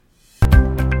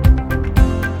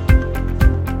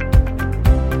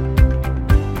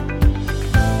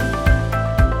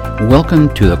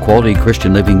Welcome to the Quality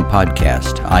Christian Living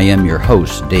Podcast. I am your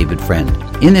host, David Friend.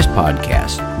 In this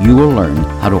podcast, you will learn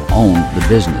how to own the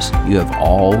business you have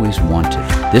always wanted.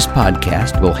 This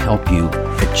podcast will help you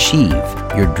achieve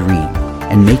your dream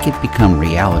and make it become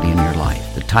reality in your life.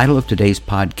 The title of today's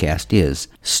podcast is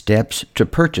Steps to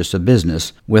Purchase a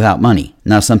Business Without Money.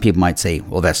 Now, some people might say,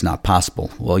 well, that's not possible.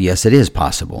 Well, yes, it is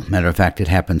possible. Matter of fact, it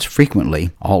happens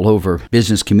frequently all over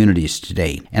business communities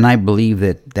today. And I believe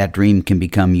that that dream can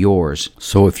become yours.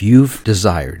 So if you've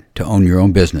desired to own your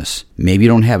own business, maybe you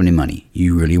don't have any money,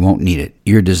 you really won't need it.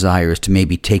 Your desire is to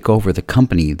maybe take over the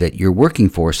company that you're working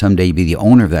for, someday be the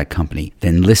owner of that company,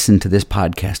 then listen to this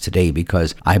podcast today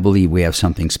because I believe we have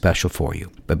something special for you.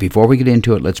 But before we get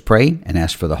into it, let's pray and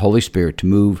ask for the Holy Spirit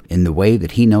to move in the way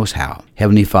that He knows how.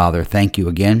 Heavenly Father, thank you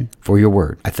again for your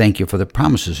word. I thank you for the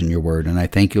promises in your word, and I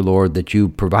thank you, Lord, that you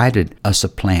provided us a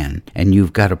plan, and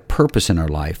you've got a purpose in our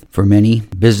life. For many,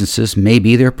 businesses may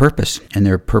be their purpose, and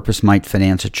their purpose might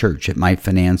finance a church. It might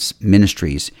finance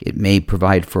ministries. It may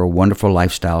provide for a wonderful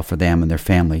lifestyle for them and their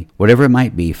family. Whatever it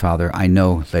might be, Father, I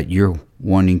know that you're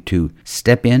wanting to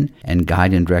step in and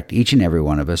guide and direct each and every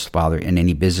one of us, Father, in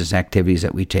any business activities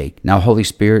that we take. Now, Holy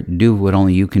Spirit, do what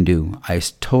only you can do. I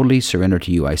totally surrender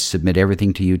to you. I submit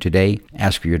everything to you today.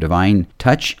 Ask for your divine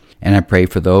touch. And I pray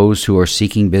for those who are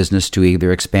seeking business to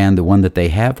either expand the one that they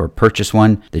have or purchase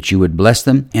one, that you would bless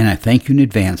them. And I thank you in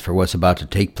advance for what's about to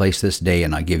take place this day,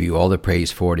 and I give you all the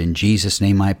praise for it. In Jesus'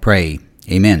 name I pray.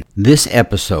 Amen. This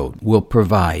episode will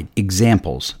provide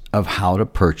examples of how to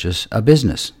purchase a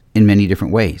business in many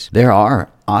different ways. There are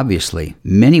obviously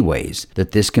many ways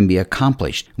that this can be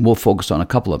accomplished. We'll focus on a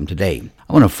couple of them today.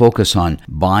 I want to focus on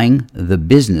buying the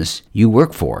business you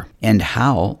work for and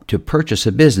how to purchase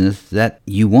a business that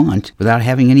you want without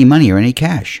having any money or any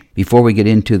cash. Before we get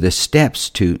into the steps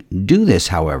to do this,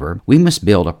 however, we must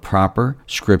build a proper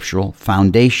scriptural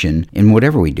foundation in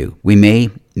whatever we do. We may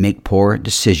make poor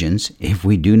decisions if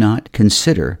we do not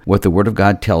consider what the Word of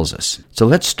God tells us. So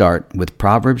let's start with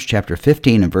Proverbs chapter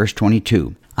 15 and verse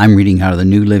 22. I'm reading out of the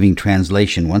New Living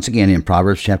Translation, once again in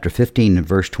Proverbs chapter 15 and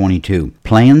verse 22.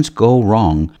 Plans go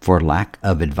wrong for lack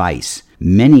of advice.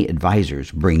 Many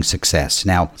advisors bring success.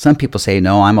 Now, some people say,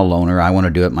 no, I'm a loner. I want to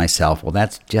do it myself. Well,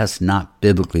 that's just not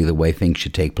biblically the way things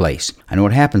should take place. I know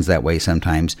it happens that way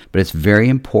sometimes, but it's very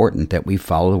important that we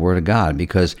follow the Word of God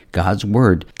because God's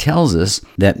Word tells us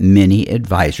that many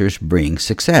advisors bring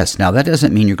success. Now, that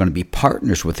doesn't mean you're going to be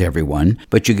partners with everyone,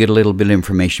 but you get a little bit of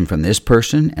information from this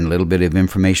person and a little bit of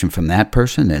information from that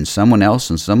person, then someone else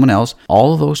and someone else.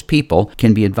 All of those people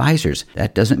can be advisors.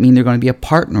 That doesn't mean they're going to be a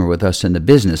partner with us in the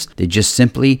business. They just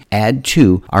simply add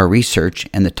to our research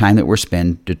and the time that we're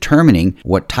spending determining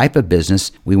what type of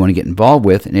business we want to get involved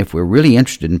with, and if we're really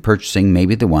interested in purchasing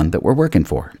maybe the one that we're working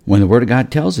for. When the Word of God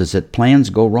tells us that plans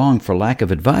go wrong for lack of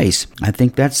advice, I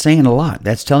think that's saying a lot.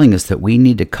 That's telling us that we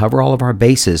need to cover all of our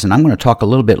bases, and I'm going to talk a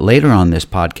little bit later on this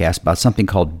podcast about something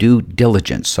called due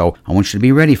diligence. So I want you to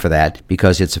be ready for that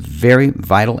because it's a very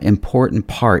vital, important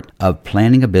part of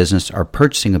planning a business or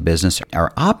purchasing a business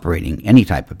or operating any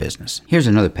type of business. Here's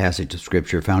another passage of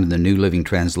Scripture found in the New Living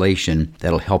Translation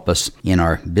that'll help us in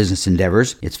our business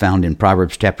endeavors. It's found in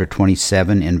Proverbs chapter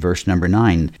 27 and verse number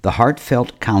 9. The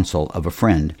heartfelt counsel of a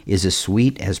friend is as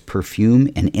sweet as perfume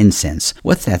and incense.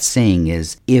 What that's saying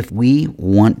is if we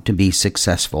want to be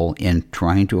successful in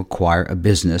trying to acquire a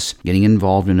business, getting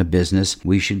involved in a business,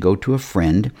 we should go to a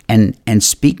friend and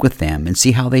speak with them and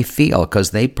see how they feel because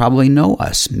they probably know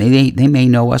us. They may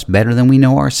know us better than we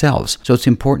know ourselves. So it's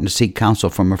important to seek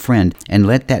counsel from a friend and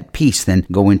let that peace then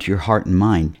go into your heart and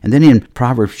mind. And then in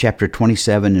Proverbs chapter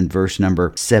 27 and verse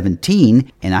number 17,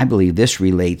 and I believe this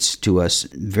relates to us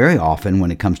very often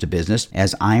when it comes to business,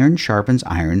 as iron sharpens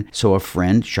iron, so a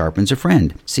friend sharpens a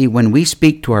friend. See, when we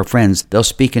speak to our friends, they'll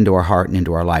speak into our heart and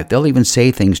into our life. They'll even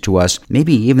say things to us,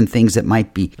 maybe even things that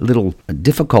might be a little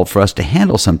difficult for us to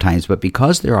handle sometimes, but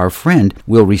because they're our friend,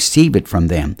 we'll receive it from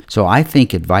them. So I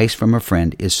think advice from a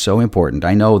friend is so important.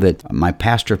 I know that my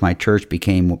pastor of my church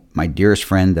became my dearest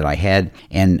friend that I had,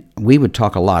 and we would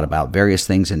talk a lot about various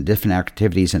things and different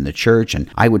activities in the church, and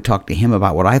I would talk to him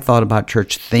about what I thought about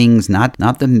church things, not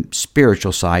the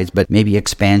spiritual sides, but maybe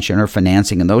expansion or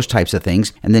financing and those types of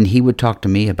things, and then he would talk to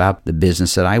me about the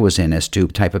business that I was in as to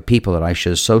the type of people that I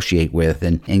should associate with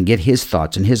and get his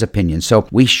thoughts and his opinions. So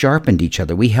we sharpened each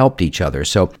other, we helped each other.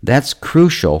 So that's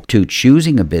crucial to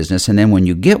choosing a business, and then when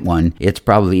you get one, it's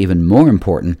probably even more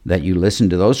important that you listen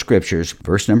to those scriptures.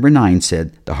 Verse number 9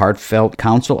 said, the heartfelt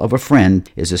counsel of a friend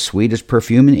is as sweet as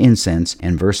perfume and incense.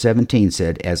 And verse 17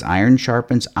 said, as iron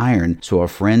sharpens iron, so a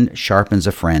friend sharpens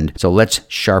a friend. So let's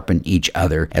sharpen each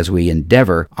other as we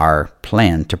endeavor our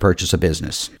plan to purchase a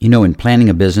business. In planning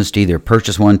a business, to either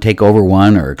purchase one, take over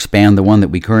one, or expand the one that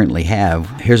we currently have,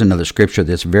 here's another scripture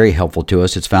that's very helpful to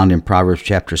us. It's found in Proverbs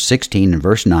chapter 16 and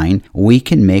verse 9. We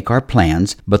can make our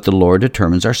plans, but the Lord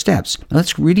determines our steps. Now,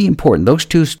 that's really important. Those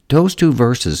two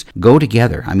verses go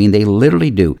together. They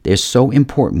literally do. They're so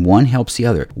important. One helps the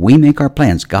other. We make our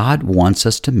plans. God wants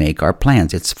us to make our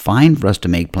plans. It's fine for us to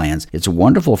make plans. It's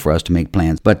wonderful for us to make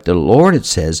plans. But the Lord, it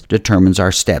says, determines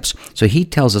our steps. So He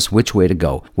tells us which way to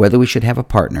go, whether we should have a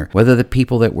partner, whether the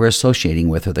people that we're associating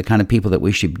with are the kind of people that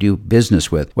we should do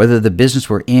business with, whether the business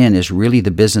we're in is really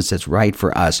the business that's right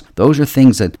for us. Those are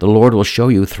things that the Lord will show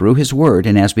you through His Word.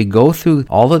 And as we go through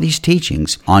all of these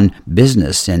teachings on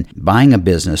business and buying a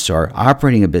business or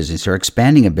operating a business or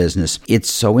expanding a business, it's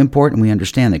so important we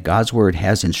understand that God's Word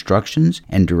has instructions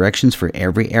and directions for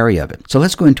every area of it. So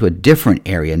let's go into a different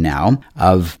area now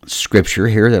of Scripture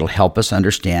here that'll help us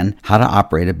understand how to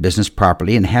operate a business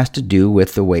properly, and has to do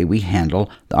with the way we handle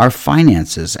our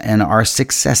finances and our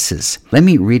successes. Let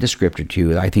me read a scripture to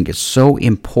you. I think it's so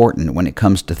important when it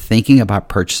comes to thinking about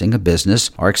purchasing a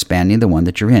business or expanding the one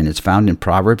that you're in. It's found in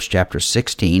Proverbs chapter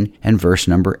 16 and verse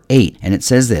number 8. And it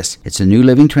says this, it's a New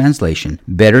Living Translation,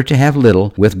 better to have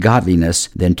little with godliness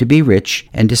than to be rich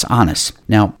and dishonest.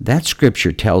 Now, that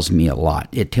scripture tells me a lot.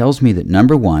 It tells me that,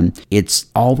 number one, it's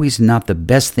always not the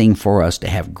best thing for us to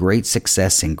have great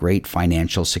success and great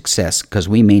financial success, because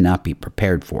we may not be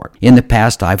prepared for it. In the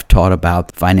past, I've taught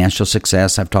about financial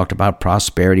success. I've talked about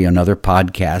prosperity on other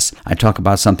podcasts. I talk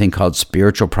about something called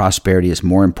spiritual prosperity is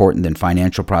more important than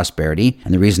financial prosperity.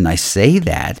 And the reason I say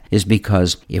that is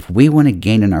because if we want to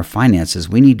gain in our finances,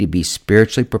 we need to be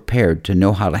spiritually prepared to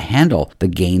know how to handle the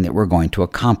gain that we're going to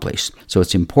accomplish. So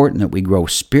it's important that we grow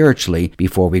spiritually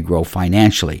before we grow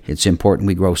financially. It's important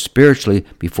we grow spiritually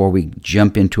before we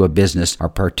jump into a business or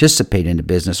participate in a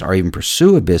business or even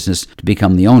pursue a business to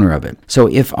become the owner of it. So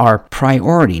if our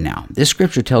priority now, this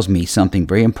scripture tells me something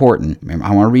very important. Remember,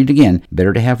 I want to read it again.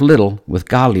 Better to have little with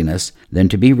godliness than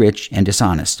to be rich and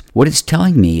dishonest. What it's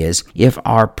telling me is if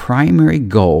our primary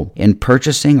goal in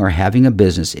purchasing or having a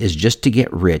business is just to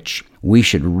get rich, we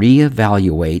should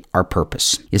reevaluate our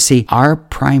purpose. You see, our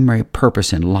primary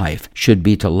purpose in life should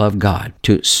be to love God,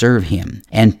 to serve Him,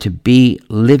 and to be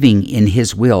living in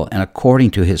His will and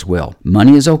according to His will.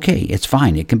 Money is okay. It's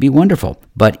fine. It can be wonderful.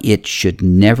 But it should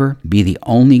never be the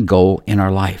only goal in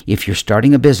our life. If you're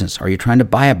starting a business or you're trying to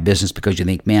buy a business because you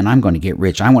think, man, I'm going to get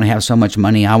rich. I want to have so much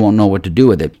money, I won't know what to do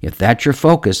with it. If that's your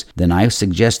focus, then I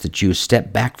suggest that you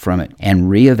step back from it and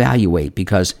reevaluate,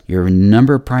 because your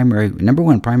number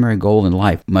one primary goal in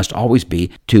life must always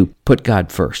be to put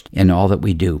God first in all that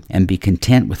we do and be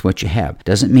content with what you have.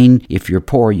 Doesn't mean if you're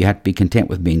poor, you have to be content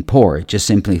with being poor. It just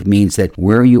simply means that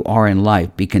where you are in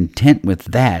life, be content with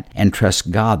that and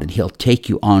trust God that He'll take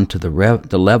you on to the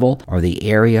level or the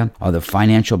area or the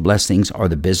financial blessings or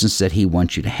the business that He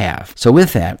wants you to have. So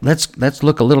with that, let's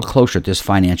look a little closer at this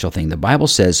financial thing. The Bible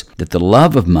says that the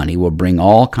love of money will bring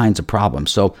all kinds of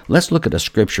problems. So let's look at a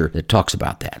scripture that talks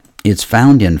about that. It's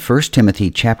found in 1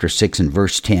 Timothy chapter 6 and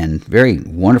verse 10. Very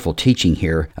wonderful teaching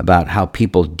here about how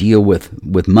people deal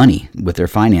with money, with their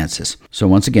finances. So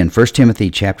once again, 1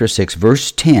 Timothy chapter 6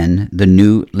 verse 10, the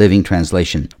New Living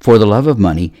Translation. For the love of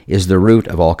money is the root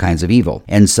of all kinds of evil.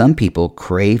 And some people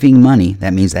craving money,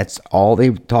 that means that's all they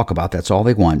talk about, that's all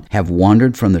they want, have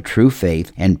wandered from the true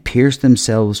faith and pierced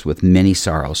themselves with many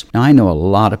sorrows. Now I know a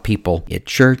lot of people at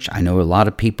church. I know a lot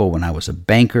of people when I was a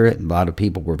banker. A lot of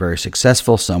people were very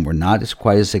successful. Some were not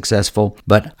quite as successful,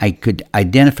 but I could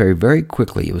identify very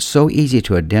quickly. It was so easy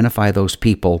to identify those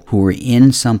people who were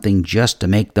in something just to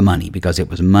make the money, because it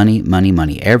was money, money,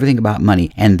 money, everything about money,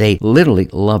 and they literally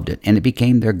loved it, and it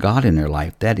became their God in their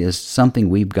life. That is something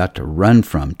we've got to run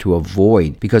from, to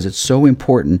avoid, because it's so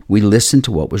important we listen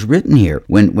to what was written here.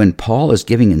 When Paul is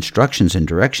giving instructions and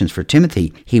directions for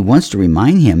Timothy, he wants to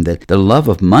remind him that the love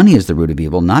of money is the root of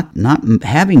evil, not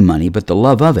having money, but the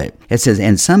love of it. It says,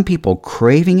 and some people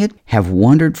craving it have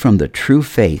wandered from the true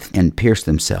faith and pierced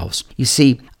themselves. You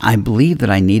see, I believe that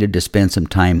I needed to spend some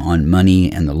time on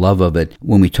money and the love of it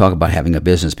when we talk about having a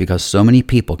business, because so many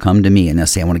people come to me and they'll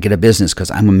say, I want to get a business because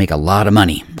I'm going to make a lot of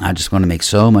money. I just want to make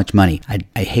so much money.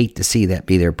 I hate to see that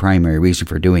be their primary reason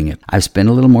for doing it. I've spent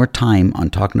a little more time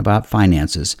on talking about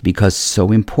finances because it's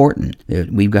so important.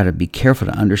 We've got to be careful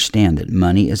to understand that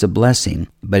money is a blessing,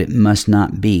 but it must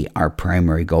not be our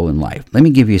primary goal in life. Let me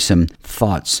give you some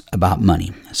thoughts about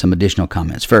money, some additional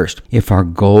comments. First, if our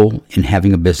goal in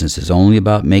having a business is only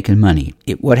about making money,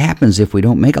 what happens if we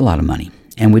don't make a lot of money?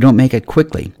 and we don't make it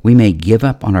quickly, we may give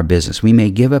up on our business. We may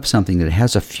give up something that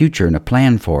has a future and a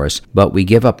plan for us, but we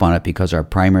give up on it because our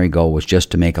primary goal was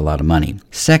just to make a lot of money.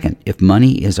 Second, if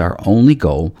money is our only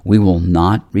goal, we will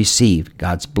not receive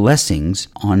God's blessings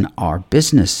on our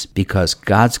business because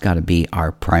God's got to be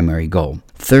our primary goal.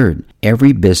 Third,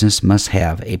 every business must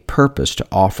have a purpose to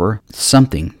offer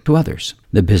something to others.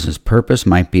 The business purpose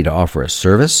might be to offer a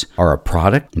service or a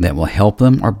product that will help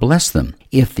them or bless them.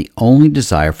 If the only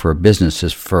desire for a business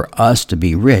is for us to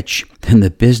be rich, then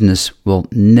the business will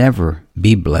never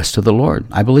be blessed to the Lord.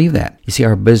 I believe that. You see,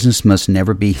 our business must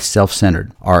never be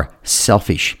self-centered or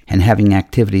selfish and having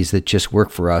activities that just work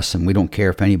for us and we don't care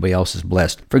if anybody else is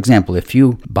blessed. For example, if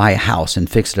you buy a house and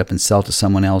fix it up and sell it to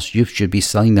someone else, you should be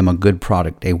selling them a good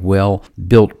product, a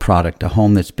well-built product, a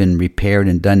home that's been repaired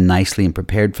and done nicely and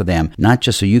prepared for them, not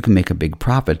just so you can make a big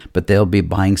profit, but they'll be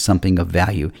buying something of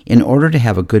value. In order to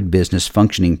have a good business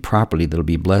functioning properly that'll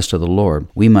be blessed to the Lord,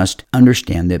 we must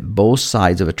understand that both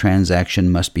sides of a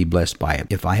transaction must be blessed by it.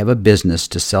 If I have a business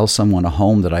to sell someone a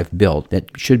home that I've built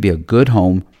that should be a good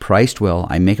home, priced well,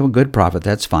 I make a good profit,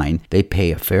 that's fine. They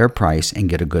pay a fair price and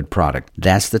get a good product.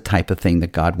 That's the type of thing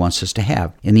that God wants us to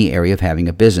have in the area of having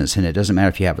a business. And it doesn't matter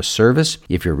if you have a service,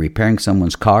 if you're repairing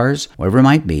someone's cars, whatever it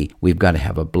might be, we've got to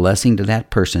have a blessing to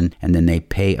that person and then they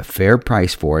pay a fair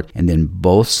price for it and then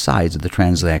both sides of the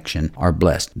transaction are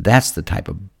blessed. That's the type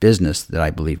of business that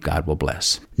I believe God will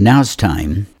bless. Now it's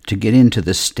time to get into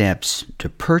the steps to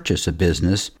purchase a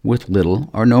business with little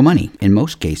or no money, in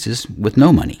most cases with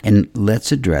no money. And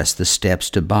let's address the steps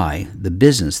to buy the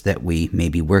business that we may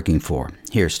be working for.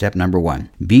 Here, step number 1.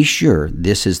 Be sure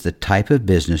this is the type of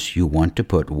business you want to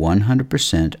put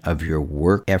 100% of your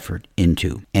work effort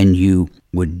into, and you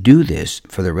would do this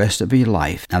for the rest of your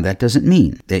life. Now, that doesn't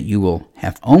mean that you will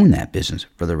have owned that business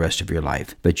for the rest of your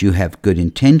life, but you have good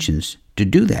intentions to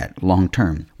do that long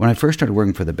term. When I first started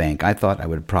working for the bank, I thought I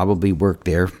would probably work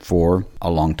there for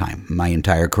a long time, my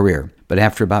entire career. But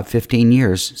after about 15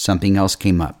 years, something else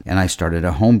came up, and I started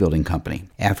a home building company.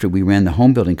 After we ran the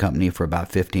home building company for about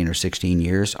 15 or 16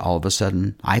 years, all of a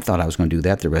sudden, I thought I was going to do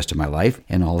that the rest of my life,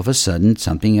 and all of a sudden,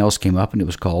 something else came up, and it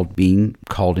was called being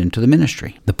called into the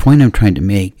ministry. The point I'm trying to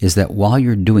make is that while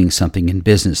you're doing something in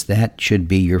business, that should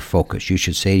be your focus. You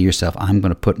should say to yourself, I'm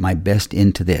going to put my best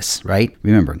into this, right?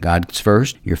 Remember, God's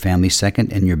first, your family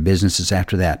second, and your business is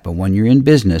after that. But when you're in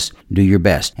business, do your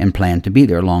best and plan to be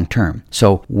there long term.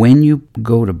 So when you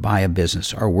go to buy a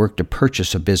business or work to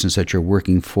purchase a business that you're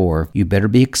working for, you better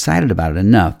be excited about it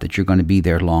enough that you're going to be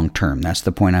there long term. That's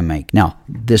the point I make. Now,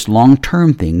 this long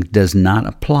term thing does not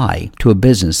apply to a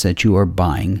business that you are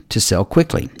buying to sell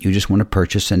quickly. You just want to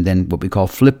purchase and then what we call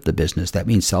flip the business. That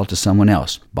means sell to someone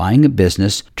else. Buying a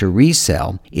business to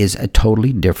resell is a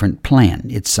totally different plan.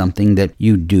 It's something that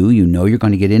you do. You know you're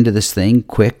going to get into this thing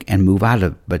quick and move out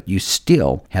of it, but you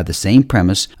still have the same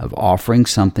premise of offering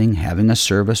something, having a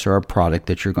service or a product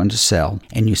that you're going to sell,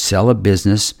 and you sell a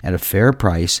business at a fair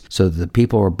price so that the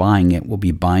people who are buying it will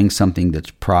be buying something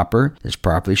that's proper, that's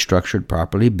properly structured,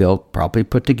 properly built, properly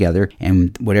put together,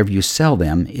 and whatever you sell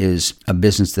them is a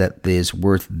business that is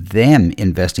worth them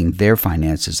investing their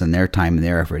finances and their time and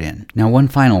their effort in. Now, one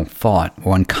final thought,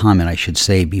 one comment I should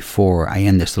say before I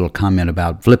end this little comment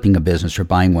about flipping a business or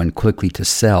buying one quickly to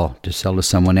sell to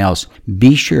someone else.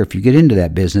 Be sure if you get into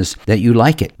that business that you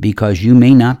like it, because you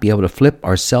may not be able to flip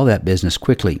or sell that business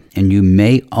quickly, and you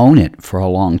may own it for a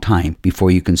long time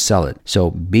before you can sell it. So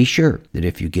be sure that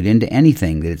if you get into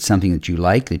anything, that it's something that you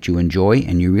like, that you enjoy,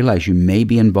 and you realize you may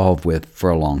be involved with for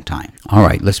a long time. All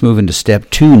right, let's move into step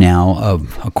 2 now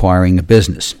of acquiring a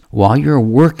business. While you're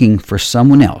working for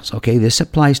someone else, okay, this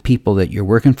applies to people that you're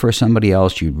working for somebody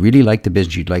else, you really like the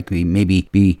business, you'd like to maybe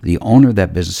be the owner of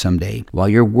that business someday. While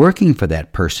you're working for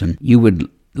that person, you would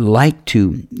like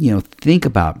to, think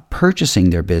about purchasing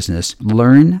their business,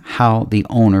 learn how the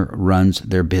owner runs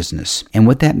their business. And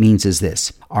what that means is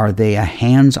this. Are they a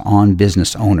hands-on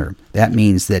business owner? That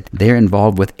means that they're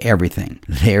involved with everything.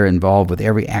 They're involved with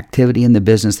every activity in the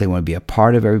business. They want to be a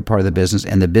part of every part of the business,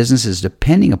 and the business is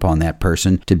depending upon that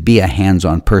person to be a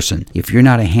hands-on person. If you're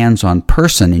not a hands-on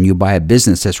person and you buy a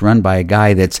business that's run by a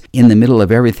guy that's in the middle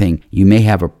of everything, you may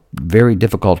have a very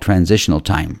difficult transitional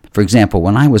time. For example,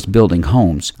 when I was building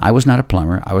homes, I was not a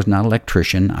plumber, I was not an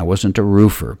electrician, I wasn't a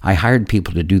roofer. I hired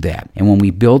people to do that. And when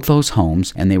we built those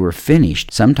homes and they were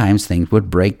finished, sometimes things would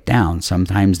break down.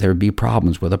 Sometimes there would be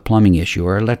problems with a plumbing issue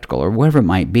or electrical or whatever it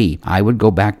might be. I would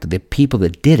go back to the people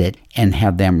that did it and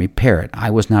have them repair it. I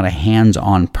was not a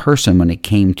hands-on person when it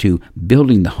came to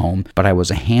building the home, but I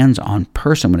was a hands-on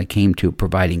person when it came to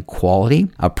providing quality,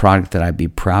 a product that I'd be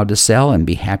proud to sell and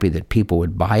be happy that people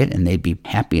would buy it and they'd be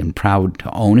happy and proud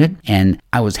to own it. And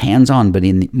I was hands-on, but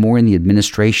more in the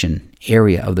administration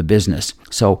area of the business.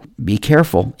 So be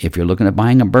careful if you're looking at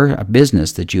buying a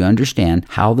business that you understand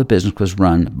how the business was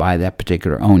run by that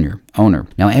particular owner.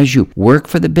 Now, as you work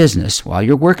for the business, while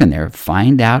you're working there,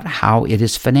 find out how it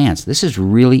is financed. This is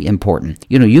really important.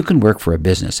 You can work for a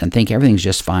business and think everything's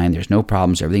just fine, there's no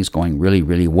problems, everything's going really,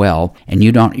 really well, and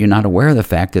you're not aware of the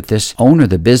fact that this owner of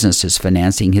the business is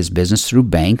financing his business through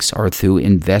banks or through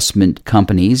investment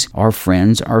companies or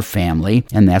friends or family,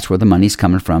 and that's where the money's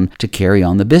coming from to carry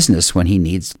on the business. When he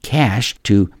needs cash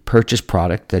to purchase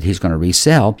product that he's going to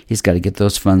resell, he's got to get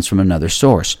those funds from another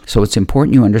source. So it's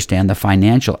important you understand the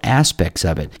financial aspects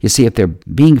of it. You see, if they're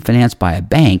being financed by a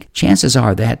bank, chances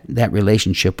are that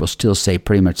relationship will still stay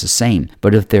pretty much the same.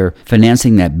 But if they're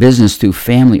financing that business through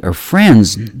family or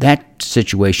friends, that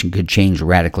situation could change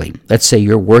radically. Let's say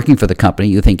you're working for the company,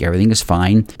 you think everything is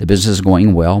fine, the business is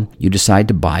going well, you decide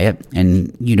to buy it,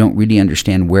 and you don't really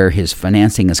understand where his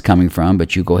financing is coming from,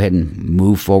 but you go ahead and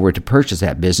move forward to purchase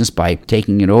that business by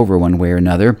taking it over one way or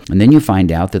another, and then you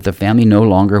find out that the family no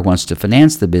longer wants to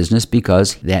finance the business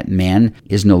because that man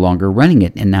is no longer running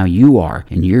it, and now you are,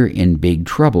 and you're in big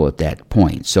trouble at that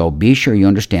point. So be sure you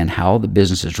understand how the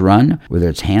business is run, whether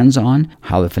it's hands-on,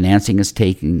 how the financing is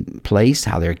taking place,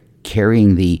 how they're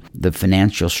carrying the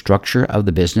financial structure of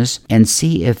the business, and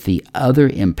see if the other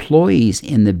employees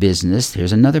in the business,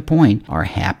 here's another point, are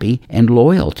happy and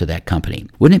loyal to that company.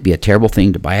 Wouldn't it be a terrible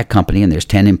thing to buy a company and there's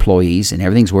 10 employees and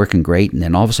everything's working great, and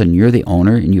then all of a sudden you're the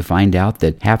owner and you find out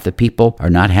that half the people are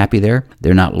not happy there,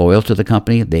 they're not loyal to the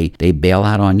company, they bail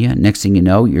out on you. Next thing you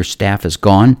know, your staff is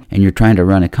gone and you're trying to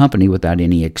run a company without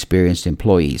any experienced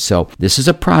employees. So this is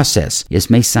a process. This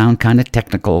may sound kind of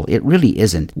technical. It really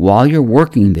isn't. While you're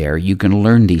working there, you can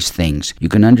learn these things. You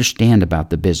can understand about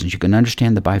the business. You can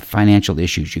understand the financial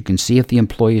issues. You can see if the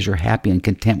employees are happy and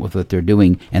content with what they're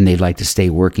doing and they'd like to stay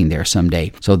working there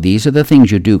someday. So these are the things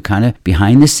you do kind of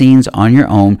behind the scenes on your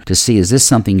own to see, is this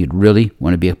something you'd really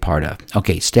want to be a part of?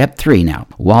 Okay, step 3 now.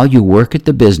 While you work at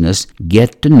the business,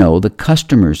 get to know the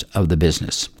customers of the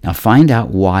business. Now find out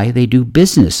why they do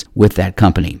business with that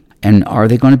company. And are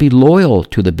they going to be loyal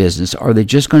to the business? Or are they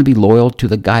just going to be loyal to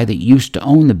the guy that used to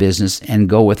own the business and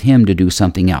go with him to do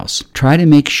something else? Try to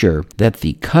make sure that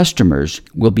the customers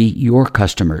will be your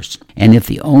customers. And if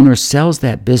the owner sells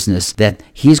that business, that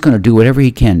he's going to do whatever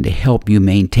he can to help you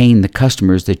maintain the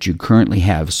customers that you currently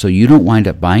have, so you don't wind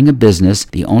up buying a business,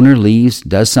 the owner leaves,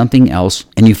 does something else,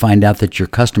 and you find out that your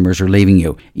customers are leaving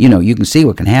you. You can see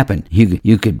what can happen.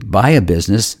 You could buy a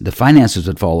business, the finances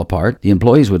would fall apart, the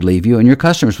employees would leave you, and your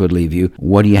customers would leave you.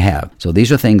 What do you have? So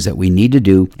these are things that we need to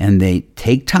do, and they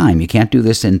take time. You can't do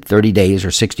this in 30 days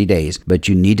or 60 days, but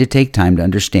you need to take time to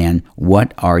understand,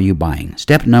 what are you buying?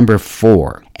 Step number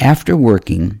 4. After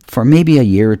working for maybe a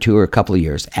year or two or a couple of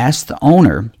years, ask the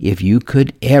owner if you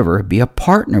could ever be a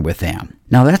partner with them.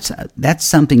 Now that's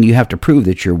something you have to prove,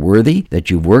 that you're worthy, that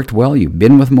you've worked well, you've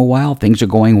been with them a while, things are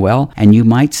going well, and you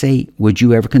might say, would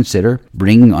you ever consider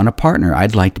bringing on a partner?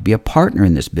 I'd like to be a partner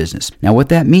in this business. Now what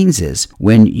that means is,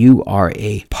 when you are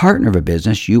a partner of a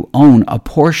business, you own a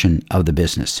portion of the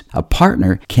business. A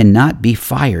partner cannot be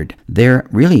fired. They're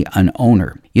really an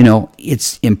owner.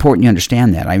 It's important you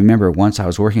understand that. I remember once I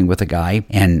was working with a guy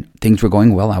and things were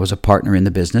going well. I was a partner in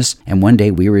the business. And one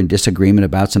day we were in disagreement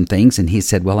about some things. And he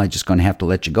said, well, I'm just going to have to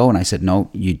let you go. And I said, no,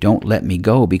 you don't let me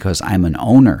go, because I'm an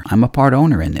owner. I'm a part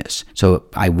owner in this. So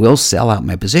I will sell out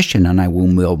my position and I will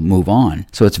move on.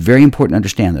 So it's very important to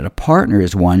understand that a partner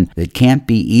is one that can't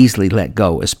be easily let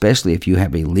go, especially if you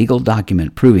have a legal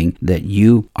document proving that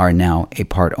you are now a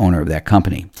part owner of that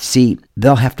company. See,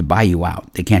 they'll have to buy you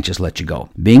out. They can't just let you go.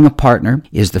 Being a partner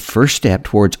is the first step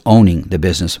towards owning the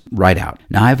business right out.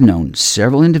 Now, I've known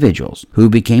several individuals who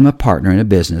became a partner in a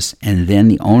business, and then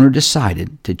the owner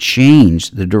decided to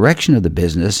change the direction of the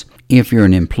business. If you're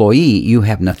an employee, you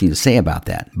have nothing to say about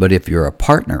that. But if you're a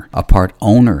partner, a part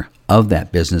owner of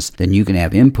that business, then you can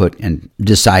have input and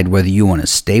decide whether you want to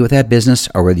stay with that business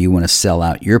or whether you want to sell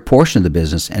out your portion of the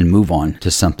business and move on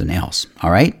to something else. All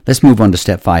right, let's move on to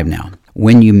step 5 now.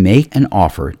 When you make an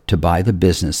offer to buy the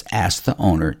business, ask the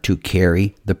owner to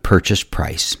carry the purchase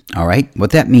price. All right?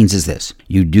 What that means is this.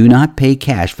 You do not pay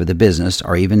cash for the business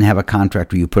or even have a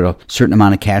contract where you put a certain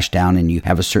amount of cash down and you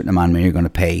have a certain amount of money you're going to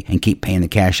pay and keep paying the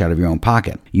cash out of your own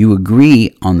pocket. You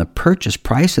agree on the purchase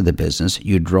price of the business.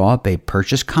 You draw up a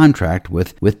purchase contract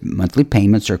with monthly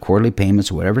payments or quarterly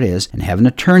payments or whatever it is, and have an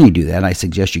attorney do that. I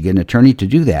suggest you get an attorney to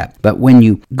do that. But when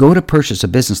you go to purchase a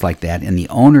business like that and the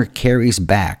owner carries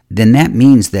back, then that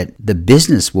means that the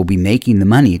business will be making the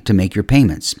money to make your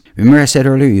payments. Remember I said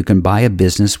earlier you can buy a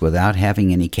business without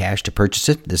having any cash to purchase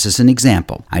it? This is an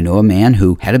example. I know a man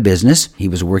who had a business. He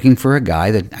was working for a guy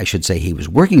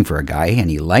and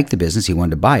he liked the business. He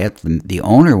wanted to buy it. The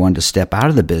owner wanted to step out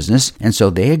of the business, and so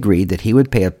they agreed that he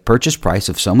would pay a purchase price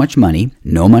of so much money,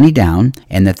 no money down,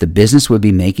 and that the business would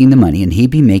be making the money and he'd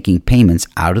be making payments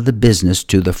out of the business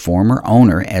to the former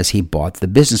owner as he bought the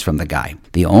business from the guy.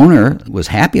 The owner was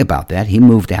happy about that. He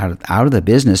moved out of the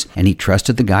business and he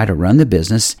trusted the guy to run the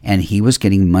business, and he was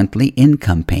getting monthly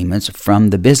income payments from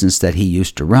the business that he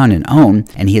used to run and own,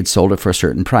 and he had sold it for a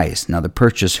certain price. Now the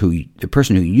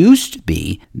person who used to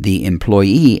be the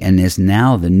employee and is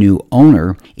now the new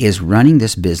owner is running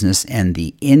this business, and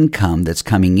the income that's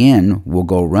coming in will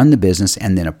go run the business,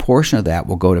 and then a portion of that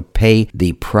will go to pay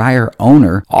the prior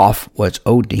owner off what's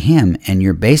owed to him, and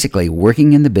you're basically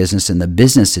working in the business and the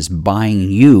business is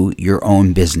buying you your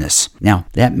own business. Now,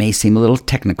 that may seem a little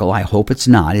technical. I hope it's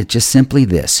not. It's just simply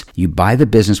this. You buy the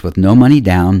business with no money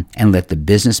down and let the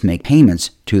business make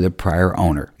payments to the prior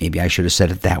owner. Maybe I should have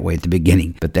said it that way at the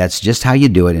beginning, but that's just how you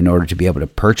do it in order to be able to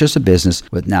purchase a business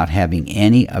without having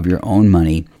any of your own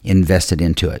money invested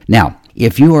into it. Now,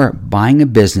 if you are buying a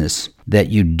business that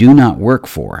you do not work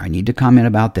for, I need to comment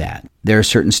about that. There are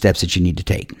certain steps that you need to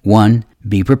take. One,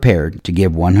 be prepared to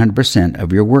give 100%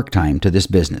 of your work time to this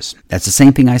business. That's the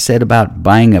same thing I said about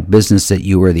buying a business that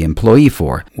you were the employee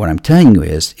for. What I'm telling you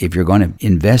is, if you're going to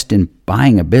invest in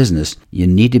buying a business, you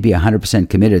need to be 100%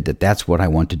 committed that that's what I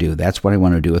want to do. That's what I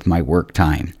want to do with my work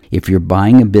time. If you're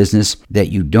buying a business that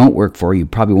you don't work for, you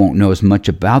probably won't know as much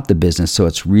about the business, so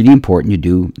it's really important you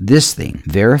do this thing.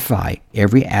 Verify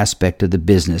every aspect of the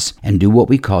business and do what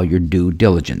we call your due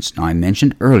diligence. Now, I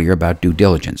mentioned earlier about due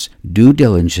diligence. Due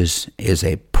diligence is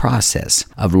a process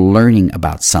of learning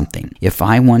about something. If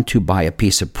I want to buy a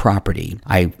piece of property,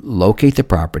 I locate the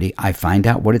property, I find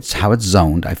out how it's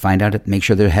zoned, I find out, make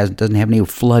sure that it doesn't have any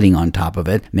flooding on top of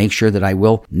it, make sure that I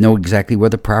will know exactly where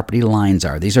the property lines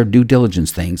are. These are due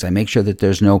diligence things. I make sure that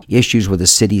there's no issues where the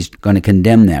city's going to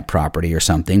condemn that property or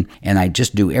something, and I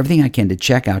just do everything I can to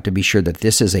check out to be sure that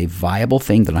this is a viable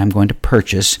thing that I'm going to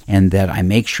purchase, and that I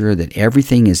make sure that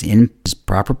everything is in its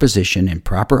proper position and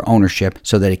proper ownership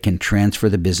so that it can transfer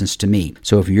the business to me.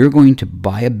 So if you're going to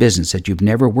buy a business that you've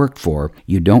never worked for,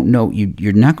 you don't know,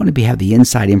 you're not going to have the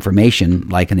inside information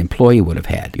like an employee would have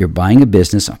had. You're buying a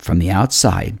business from the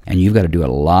outside, and you've got to do a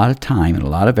lot of time and a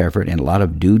lot of effort and a lot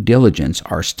of due diligence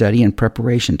or study and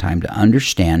preparation time to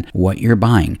understand what you're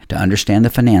buying, to understand the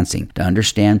financing, to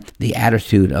understand the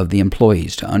attitude of the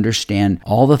employees, to understand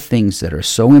all the things that are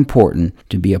so important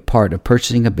to be a part of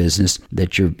purchasing a business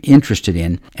that you're interested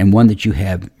in, and one that you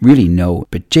have really no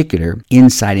particular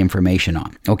inside information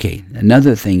on. Okay,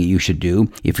 another thing you should do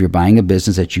if you're buying a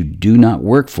business that you do not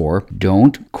work for,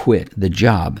 don't quit the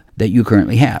job that you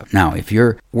currently have. Now, if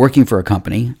you're working for a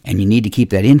company and you need to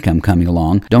keep that income coming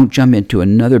along, don't jump into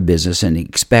another business and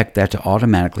expect that to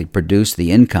automatically produce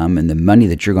the income and the money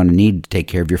that you're going to need to take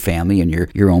care of your family and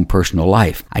your own personal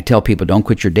life. I tell people, don't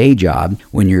quit your day job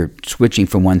when you're switching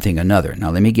from one thing to another. Now,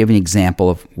 let me give you an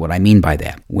example of what I mean by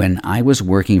that. When I was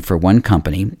working for one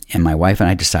company and my wife and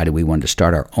I decided we wanted to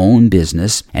start our own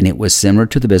business, and it was similar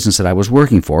to the business that I was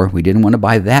working for, we didn't want to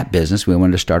buy that business. We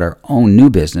wanted to start our own new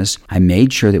business. I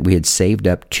made sure that we had saved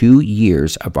up 2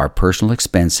 years of our personal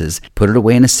expenses, put it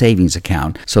away in a savings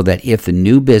account, so that if the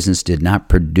new business did not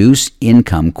produce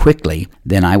income quickly,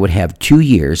 then I would have 2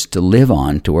 years to live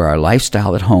on, to where our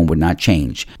lifestyle at home would not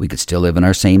change. We could still live in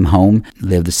our same home,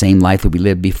 live the same life that we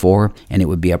lived before, and it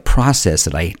would be a process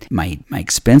that my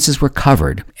expenses were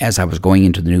covered as I was going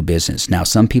into the new business. Now,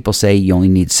 some people say you only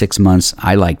need 6 months.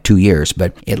 I like 2 years,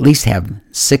 but at least have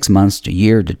 6 months to a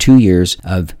year to 2 years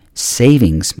of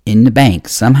savings in the bank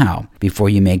somehow before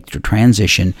you make the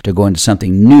transition to go into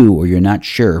something new or you're not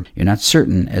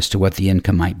certain as to what the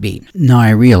income might be. Now,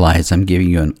 I realize I'm giving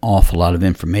you an awful lot of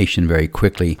information very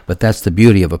quickly, but that's the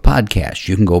beauty of a podcast.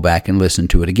 You can go back and listen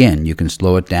to it again. You can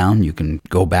slow it down. You can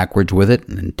go backwards with it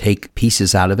and take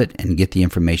pieces out of it and get the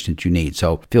information that you need.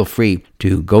 So feel free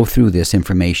to go through this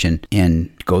information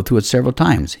and go through it several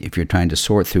times if you're trying to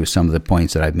sort through some of the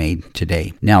points that I've made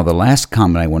today. Now, the last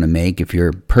comment I want to make, if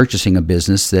you're purchasing a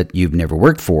business that you've never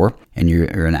worked for and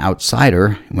you're an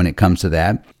outsider when it comes to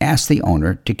that, ask the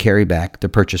owner to carry back the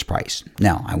purchase price.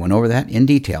 Now, I went over that in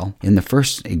detail in the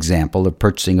first example of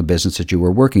purchasing a business that you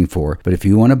were working for, but if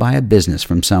you want to buy a business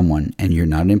from someone and you're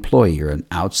not an employee, you're an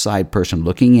outside person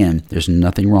looking in, there's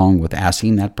nothing wrong with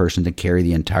asking that person to carry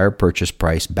the entire purchase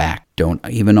price back. Don't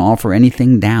even offer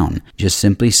anything down. Just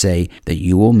simply say that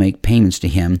you will make payments to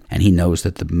him and he knows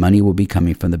that the money will be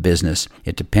coming from the business.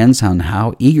 It depends on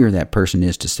how eager that person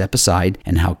is to step aside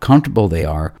and how comfortable they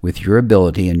are with your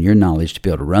ability and your knowledge to be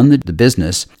able to run the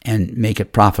business and make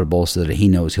it profitable so that he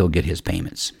knows he'll get his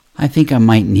payments. I think I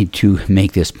might need to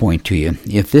make this point to you.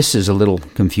 If this is a little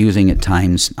confusing at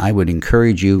times, I would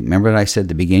encourage you, remember what I said at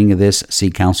the beginning of this,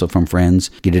 seek counsel from friends,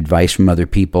 get advice from other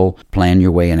people, plan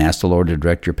your way and ask the Lord to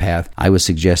direct your path. I would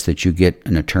suggest that you get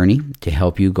an attorney to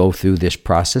help you go through this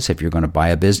process if you're going to buy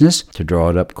a business, to draw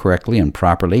it up correctly and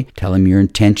properly. Tell him your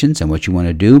intentions and what you want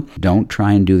to do. Don't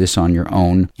try and do this on your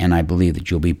own, and I believe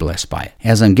that you'll be blessed by it.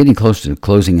 As I'm getting close to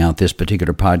closing out this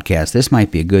particular podcast, this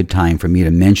might be a good time for me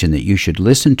to mention that you should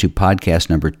listen to podcast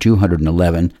number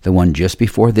 211, the one just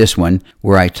before this one,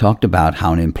 where I talked about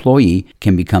how an employee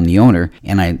can become the owner,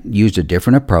 and I used a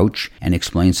different approach and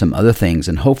explained some other things.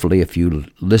 And hopefully, if you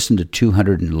listen to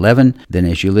 211, then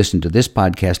as you listen to this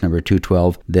podcast number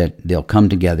 212, that they'll come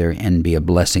together and be a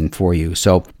blessing for you.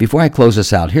 So before I close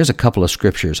this out, here's a couple of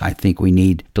scriptures I think we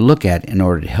need to look at in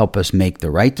order to help us make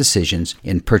the right decisions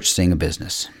in purchasing a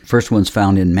business. First one's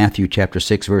found in Matthew chapter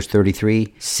 6, verse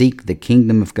 33. Seek the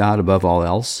kingdom of God above all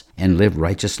else and live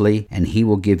righteously, and he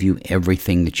will give you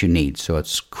everything that you need. So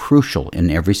it's crucial in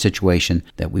every situation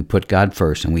that we put God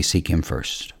first and we seek him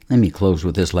first. Let me close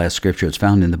with this last scripture. It's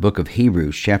found in the book of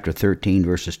Hebrews, chapter 13,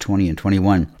 verses 20 and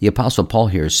 21. The Apostle Paul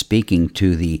here is speaking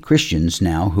to the Christians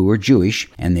now who are Jewish,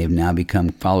 and they've now become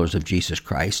followers of Jesus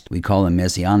Christ. We call them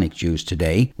Messianic Jews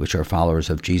today, which are followers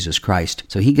of Jesus Christ.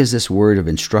 So he gives this word of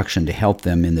instruction to help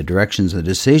them in the directions, the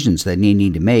decisions that they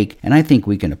need to make, and I think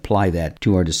we can apply that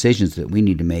to our decisions that we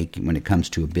need to make when it comes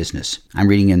to a business. I'm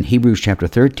reading in Hebrews chapter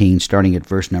 13, starting at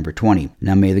verse number 20.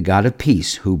 Now may the God of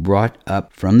peace, who brought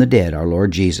up from the dead our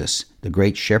Lord Jesus, the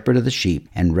great shepherd of the sheep,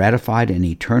 and ratified an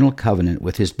eternal covenant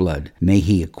with his blood, may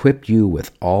he equip you with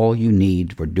all you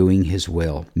need for doing his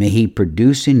will. May he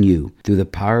produce in you, through the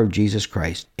power of Jesus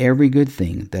Christ, every good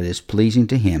thing that is pleasing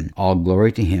to him. All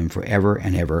glory to him forever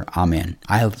and ever. Amen.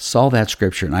 I saw that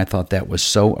scripture and I thought that was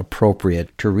so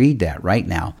appropriate to read that right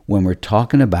now when we're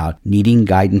talking about needing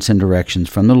guidance and directions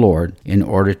from the Lord in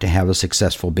order to have a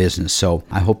successful business. So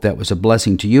I hope that was a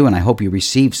blessing to you, and I hope you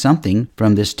received something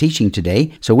from this teaching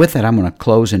today. So with that, I'm going to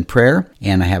close in prayer,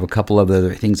 and I have a couple of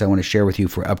other things I want to share with you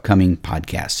for upcoming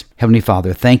podcasts. Heavenly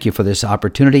Father, thank you for this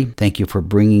opportunity. Thank you for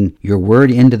bringing your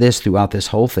word into this throughout this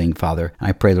whole thing, Father.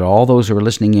 I pray that all those who are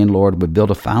listening in, Lord, would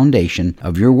build a foundation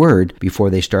of your word before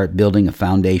they start building a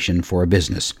foundation for a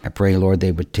business. I pray, Lord,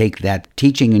 they would take that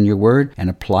teaching in your word and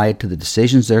apply it to the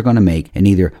decisions they're going to make in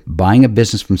either buying a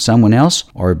business from someone else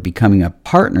or becoming a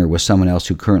partner with someone else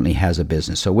who currently has a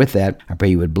business. So with that, I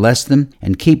pray you would bless them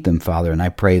and keep them, Father, and I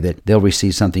pray that they'll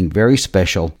receive something very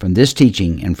special from this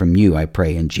teaching and from you, I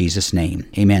pray in Jesus' name.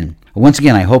 Amen. Once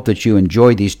again, I hope that you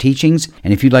enjoyed these teachings,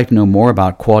 and if you'd like to know more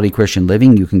about Quality Christian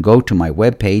Living, you can go to my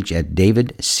webpage at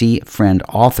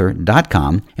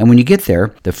davidcfriendauthor.com, and when you get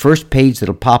there, the first page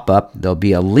that'll pop up, there'll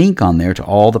be a link on there to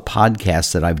all the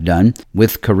podcasts that I've done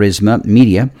with Charisma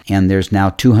Media, and there's now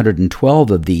 212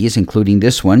 of these, including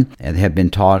this one, that have been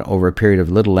taught over a period of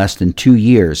a little less than 2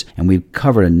 years, and we've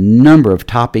covered a number of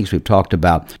topics. We've talked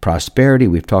about prosperity,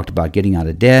 we've talked about getting out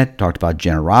of debt, talked about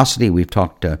generosity, we've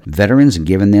talked to veterans and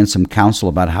given them some counsel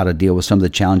about how to deal with some of the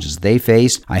challenges they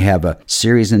face. I have a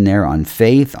series in there on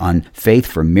faith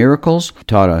for miracles.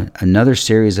 Taught another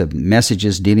series of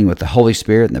messages dealing with the Holy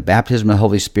Spirit and the baptism of the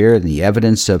Holy Spirit and the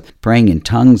evidence of praying in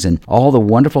tongues and all the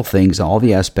wonderful things, all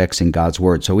the aspects in God's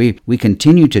Word. So we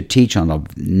continue to teach on a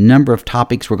number of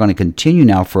topics. We're going to continue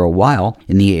now for a while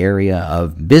in the area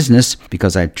of business,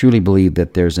 because I truly believe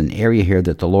that there's an area here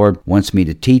that the Lord wants me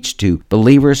to teach to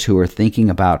believers who are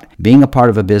thinking about being a part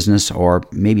of a business or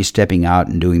maybe stepping out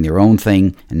and doing their own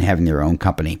thing and having their own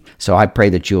company. So I pray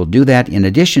that you'll do that. In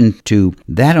addition to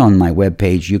that, on my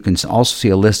webpage, you can also see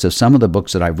a list of some of the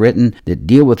books that I've written that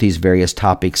deal with these various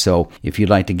topics. So if you'd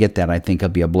like to get that, I think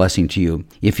it'll be a blessing to you.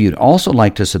 If you'd also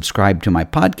like to subscribe to my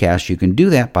podcast, you can do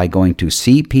that by going to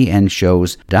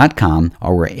cpnshows.com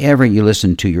or wherever you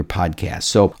listen to your podcast.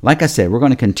 So like I said, we're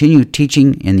going to continue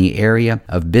teaching in the area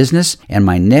of business, and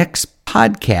my next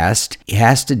podcast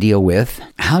has to deal with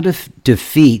how to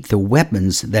defeat the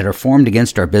weapons that are formed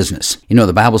against our business. You know,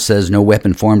 the Bible says no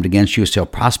weapon formed against you shall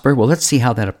prosper. Well, let's see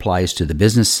how that applies to the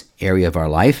business area of our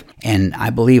life. And I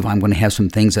believe I'm going to have some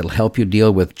things that will help you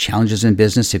deal with challenges in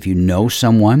business. If you know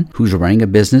someone who's running a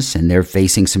business and they're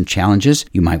facing some challenges,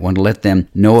 you might want to let them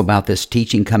know about this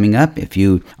teaching coming up. If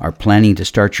you are planning to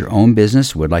start your own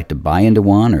business, would like to buy into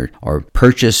one or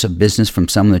purchase a business from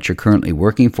someone that you're currently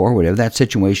working for, whatever that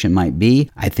situation might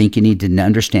be, I think you need to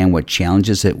understand what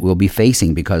challenges it will be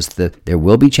facing, because there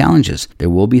will be challenges. There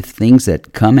will be things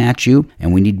that come at you,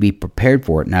 and we need to be prepared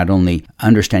for it, not only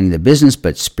understanding the business,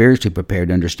 but spiritually prepared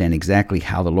to understand exactly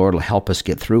how the Lord will help us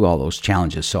get through all those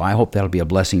challenges. So I hope that'll be a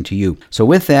blessing to you. So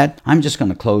with that, I'm just going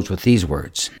to close with these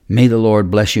words. May the Lord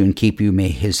bless you and keep you. May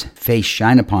His face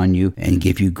shine upon you and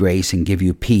give you grace and give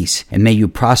you peace. And may you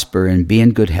prosper and be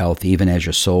in good health, even as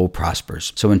your soul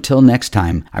prospers. So until next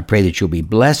time, I pray that you'll be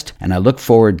blessed, and I look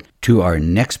forward to our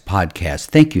next podcast.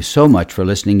 Thank you so much for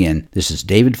listening in. This is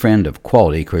David Friend of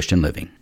Quality Christian Living.